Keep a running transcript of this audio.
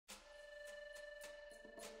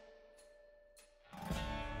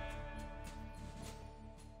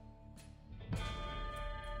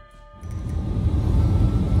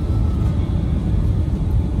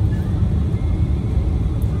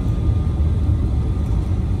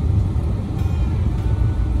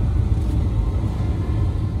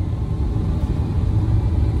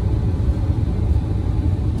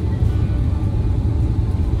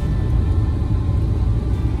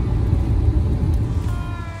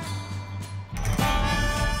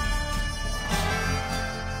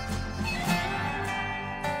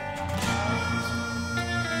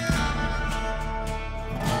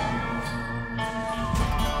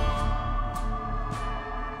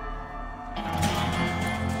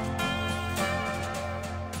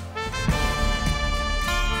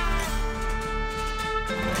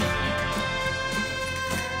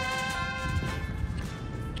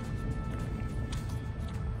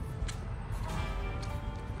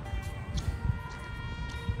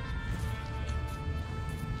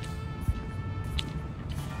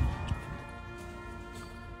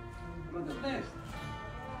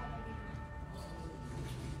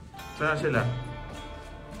Saan sila?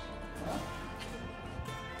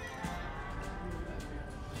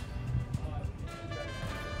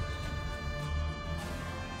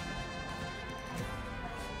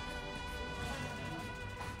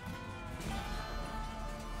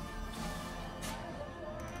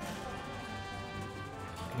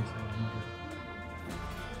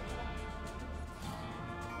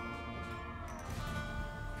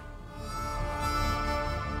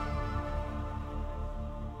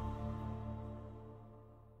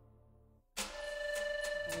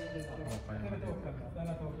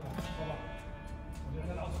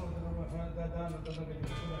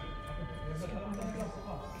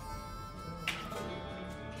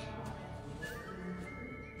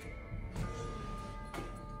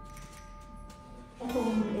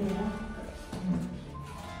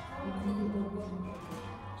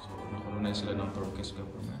 Nakulunay sila ng Turkish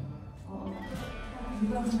government. Oo. Di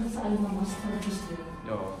ba sa mas Turkish din?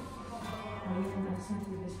 Oo.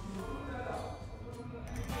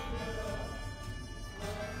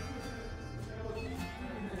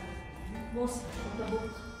 Mosque, Tabuk.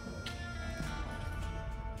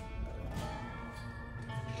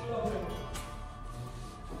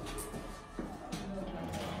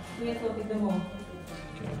 Ito, tignan mo.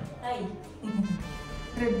 Ay!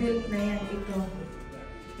 Rebuild na yan ito.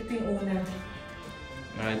 Ito yung una.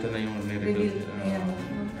 Ito na yung nirebuild nila. Na yan.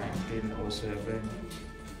 1907.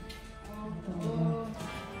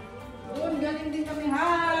 Doon, galing din kami.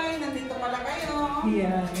 Hi! Nandito pala kayo.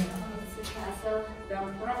 Yeah.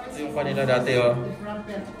 Ito yung kanila dati, oh.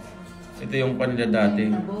 Ito yung kanila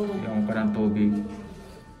dati. Yung kanang tubig.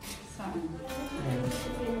 Saan?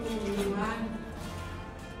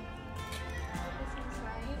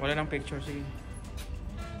 Wala nang picture, sige.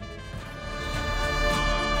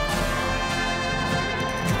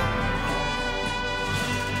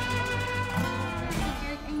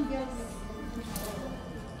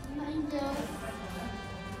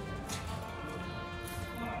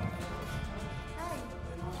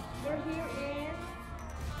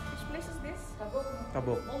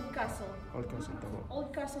 Tabuk. Old castle. Old castle, Tabuk. Old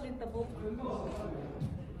castle in Tabuk.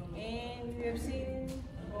 And we have seen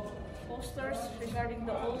posters regarding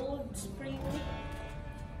the old spring,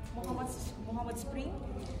 Muhammad Spring.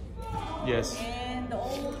 Yes. And the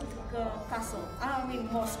old castle,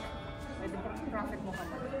 mosque by the Prophet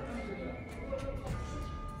Muhammad.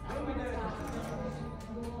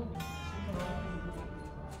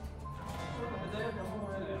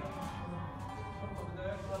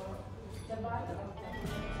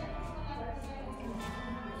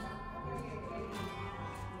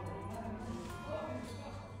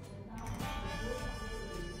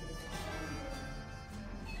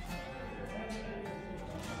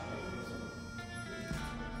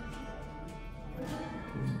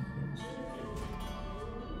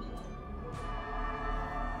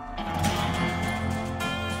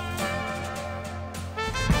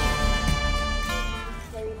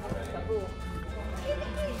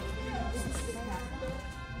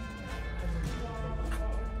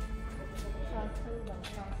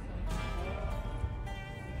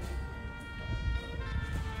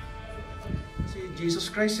 Si Jesus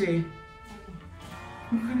Christ eh.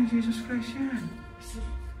 Mukha ni Jesus Christ yan.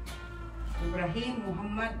 Ibrahim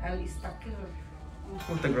Muhammad al-Istakir.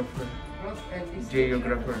 Photographer. Wrote a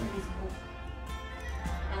Geographer. description in his book.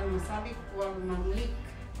 Al-Masalik wal-Mamlik.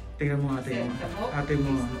 Tingnan mo ate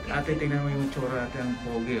mo. Ate tingnan mo yung tsura ate ang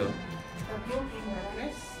pogi oh. Tabuk in the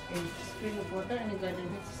dress, a spring of water and a garden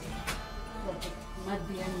which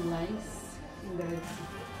Madian lies in the Red Sea.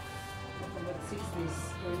 About 6 days.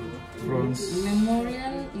 Bronze.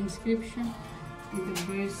 Memorial inscription with the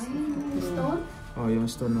verse Stone? Oh, yung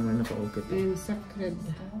stone naman napa-ukit. and sacred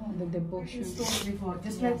the devotion. Stone before,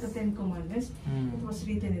 just like the Ten Commandments, it was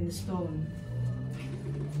written in the stone.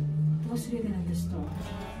 It was written in the stone.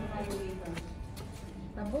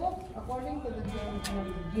 Tabuk, according to the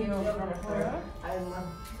geographer, Ottoman.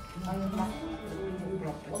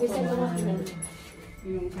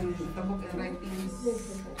 Yung Tabuk and writings.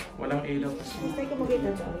 Walang ilaw kasi. Gusto ko makita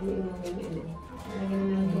ito.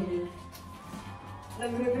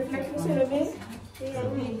 Nagre-reflect mo si Ruby?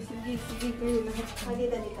 Sige kayo lahat.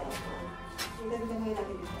 Halita dito. Halita dito mo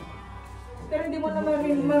ilagay dito. Pero hindi mo naman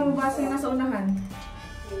mabasa yung nasa unahan.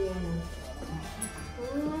 Ayan.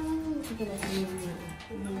 Sige lang.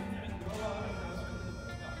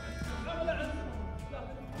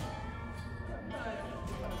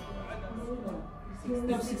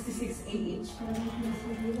 No, 66 AH.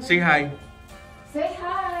 Say hi. Say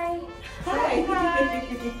hi! Hi!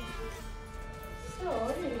 So,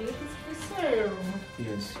 really, it's preserved.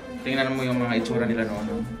 Yes. Tingnan mo yung mga itsura nila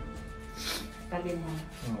noon. Kalimang.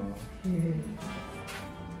 Oh.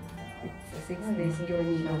 It's a 6 days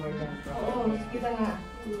journey over there. Oo, kita nga.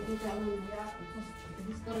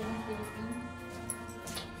 History ng Philippines.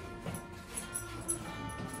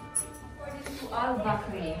 According to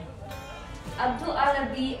al-Bakri, Abdul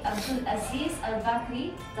Aziz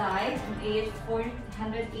al-Bakri died in age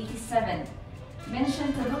 487.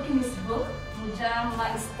 Mentioned Tabuk in his book,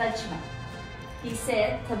 Mujamma Istajma. He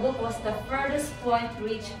said Tabuk was the furthest point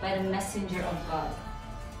reached by the Messenger of God.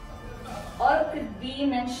 Or could be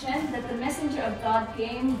mentioned that the Messenger of God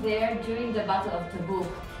came there during the Battle of Tabuk.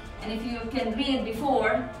 And if you can read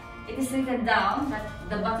before, it is written down that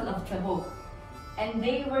the Battle of Tabuk. And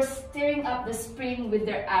they were stirring up the spring with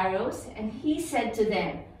their arrows, and he said to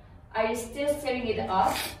them, "Are you still stirring it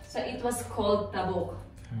up?" So it was called Tabuk.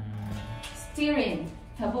 Stirring,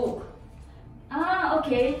 Tabuk. Ah,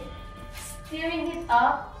 okay. Stirring it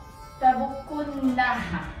up,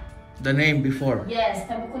 Tabukunnaha. The name before. Yes,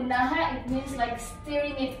 Tabukunnaha, it means like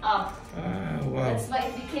stirring it up. Wow. That's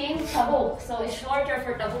why it became Tabuk. So it's shorter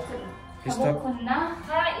for Tabukun.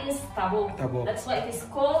 Tabukunnaha is Tabuk. Tabuk. That's why it is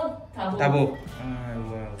called Tabuk. Tabuk.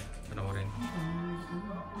 Wow. Panoorin.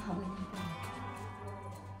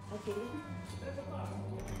 Okay.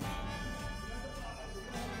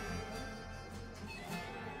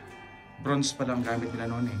 Bronze pa lang gamit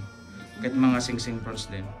nila noon eh. Kahit mga sing-sing bronze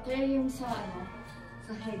din. Ito yung sa ano,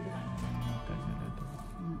 sa head.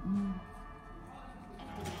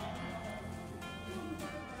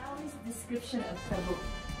 Now is description of Tabuk.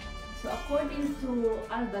 So according to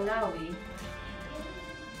Al-Balawi,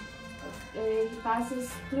 he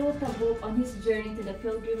passes through Tabuk on his journey to the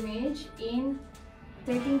pilgrimage in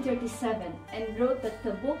 1337 and wrote that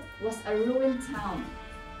Tabuk was a ruined town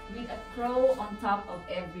with a crow on top of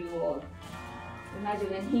every wall.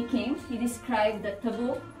 Imagine when he came, he described that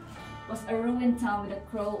Tabuk was a ruined town with a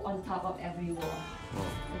crow on top of every wall.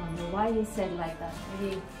 I wonder why he said like that.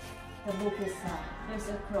 Maybe Tabuk is,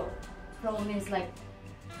 there's a crow. Crow means like,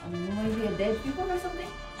 maybe a dead people or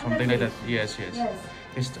something? Something like that. Yes, yes. Yes.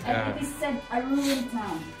 And it is said a ruined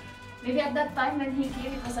town. Maybe at that time when he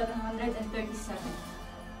came, it was at 137.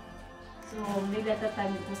 So maybe at that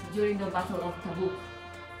time it was during the Battle of Tabuk.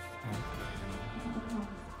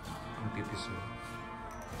 Ang titiso.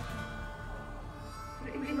 Pero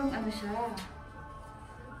iba-ibang ano siya.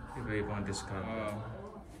 Iba-ibang discover.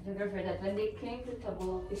 Remember that when they came to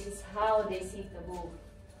Tabuk, this is how they see Tabuk.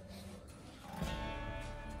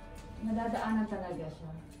 Nadadaanan talaga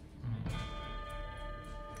siya.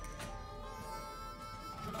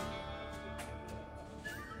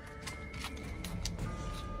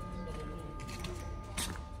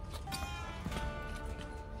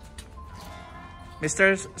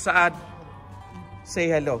 Mr. Saad, say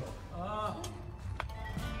hello.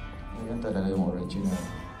 Ayan talaga yung original.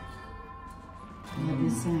 The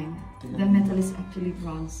design. The metal is actually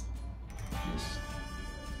bronze. Yes.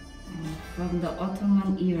 From the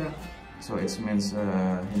Ottoman era. So it means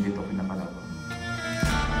hindi to pinakalaban.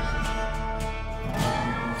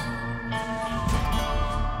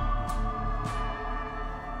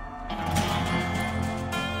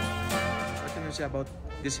 What can you say about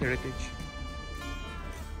this heritage?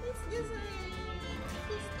 It's just a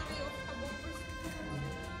history of Tabuk.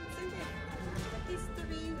 Isn't it? The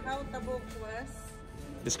history how Tabuk was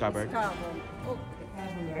Discovered?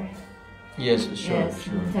 Okay. Yes, sure, Yes,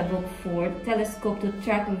 sure. Tabuk 4 telescope to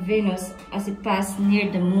track Venus as it passed near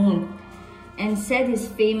the moon, and said his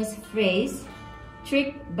famous phrase,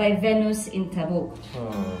 "Tricked by Venus in Tabuk."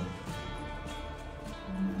 Oh.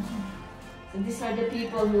 So these are the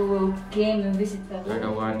people who came and visited They're the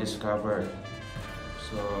Tabuk. one discovered.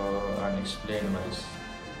 So unexplained what is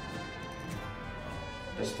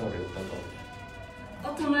the story of Tabuk.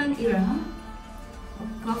 Ottoman era.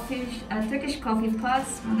 Coffee, Turkish coffee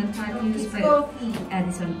pots, mga type used by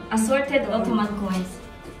Edison. Assorted Ottoman coins.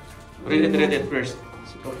 Read it first.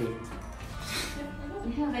 Okay.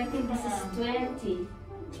 Yeah, I think this is 20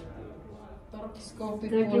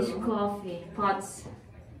 Turkish coffee pots.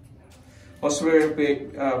 Also wear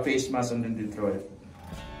face mask and then they throw it.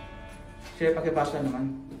 Siya pakibasa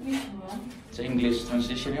naman. Which one? Sa English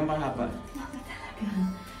translation yung mahaba.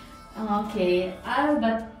 Okay,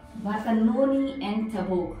 Al-Batanuni and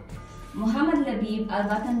Tabuk. Muhammad Labib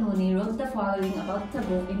al-Batanuni wrote the following about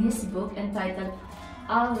Tabuk in his book entitled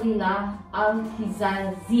Al-Rila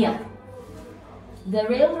al-Hizaziyah. The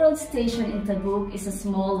railroad station in Tabuk is a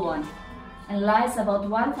small one and lies about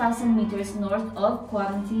 1,000 meters north of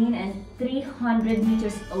Quarantine and 300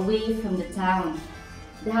 meters away from the town.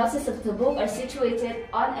 The houses of Tabuk are situated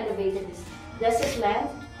on elevated desert land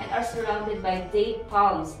and are surrounded by date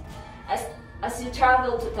palms. As you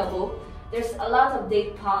travel to Tabuk, There's a lot of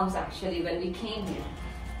date palms actually when we came here,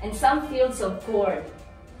 and some fields of corn.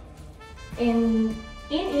 In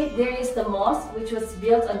it, there is the mosque, which was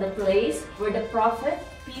built on the place where the Prophet,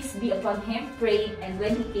 peace be upon him, prayed and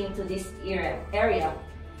when he came to this area.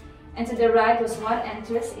 And to the right was one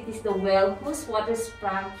entrance. It is the well whose water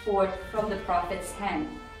sprang forth from the Prophet's hand.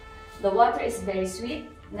 The water is very sweet.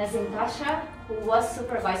 Nazim Pasha, who was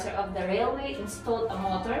supervisor of the railway, installed a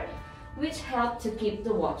motor which helped to keep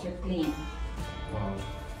the water clean. Wow.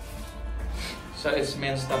 So it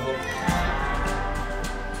means Tabuk.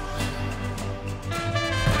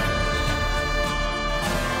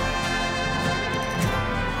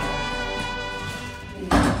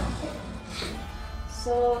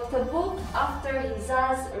 So Tabuk, after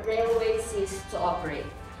Hizaz, railway ceased to operate.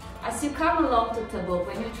 As you come along to Tabuk,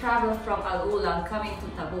 when you travel from Al-Ula coming to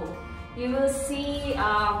Tabuk, you will see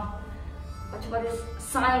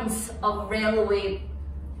signs of railway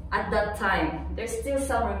at that time. There's still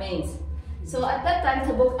some remains. So at that time,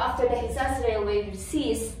 Tabuk, after the Hizaz railway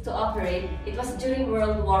ceased to operate, it was during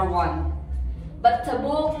World War I. But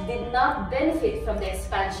Tabuk did not benefit from the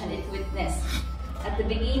expansion it witnessed at the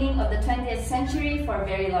beginning of the 20th century for a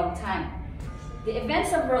very long time. The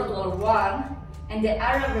events of World War I and the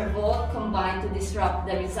Arab Revolt combined to disrupt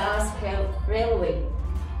the Rizal's railway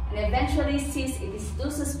and eventually ceased its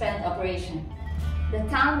to suspend operation. The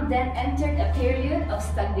town then entered a period of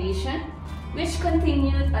stagnation, which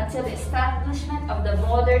continued until the establishment of the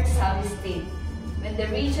modern Saudi state. When the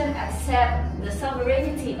region accepted the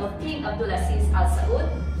sovereignty of King Abdulaziz Al Saud,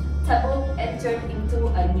 Tabuk entered into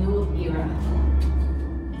a new era.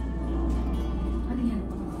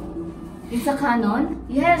 It's a cannon?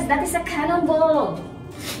 Yes, that is a cannonball!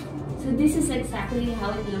 So this is exactly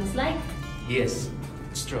how it looks like? Yes,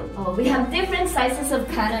 it's true. Oh, we have different sizes of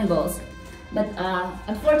cannonballs. But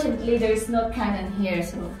unfortunately, there is no cannon here,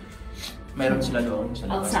 so... Meron sila doon.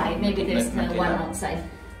 Outside, maybe there's one outside.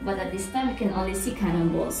 But at this time, you can only see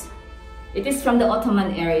cannonballs. It is from the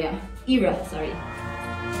Ottoman era, sorry.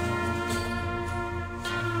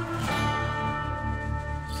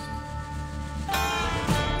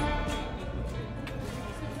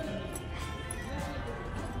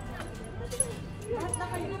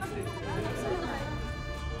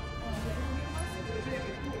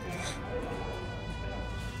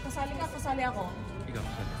 Kasali ako. Ikaw,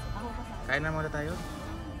 kasali. Kain na muna tayo.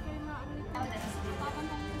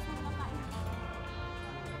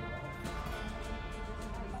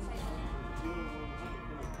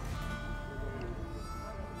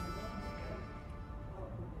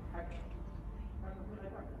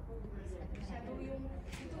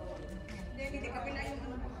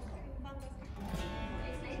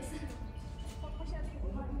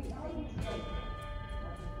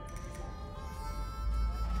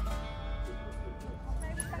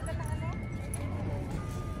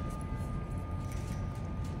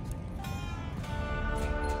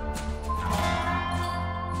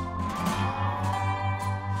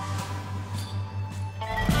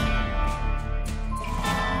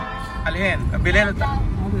 Alin, Bilal.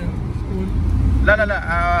 La,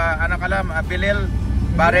 anak kalam, Bilal,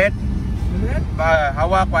 Baret,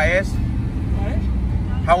 Hawa, Kwais,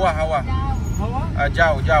 Hawa,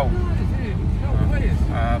 Jau. Okay.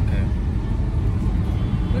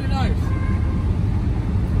 Very nice.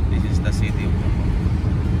 This is the city of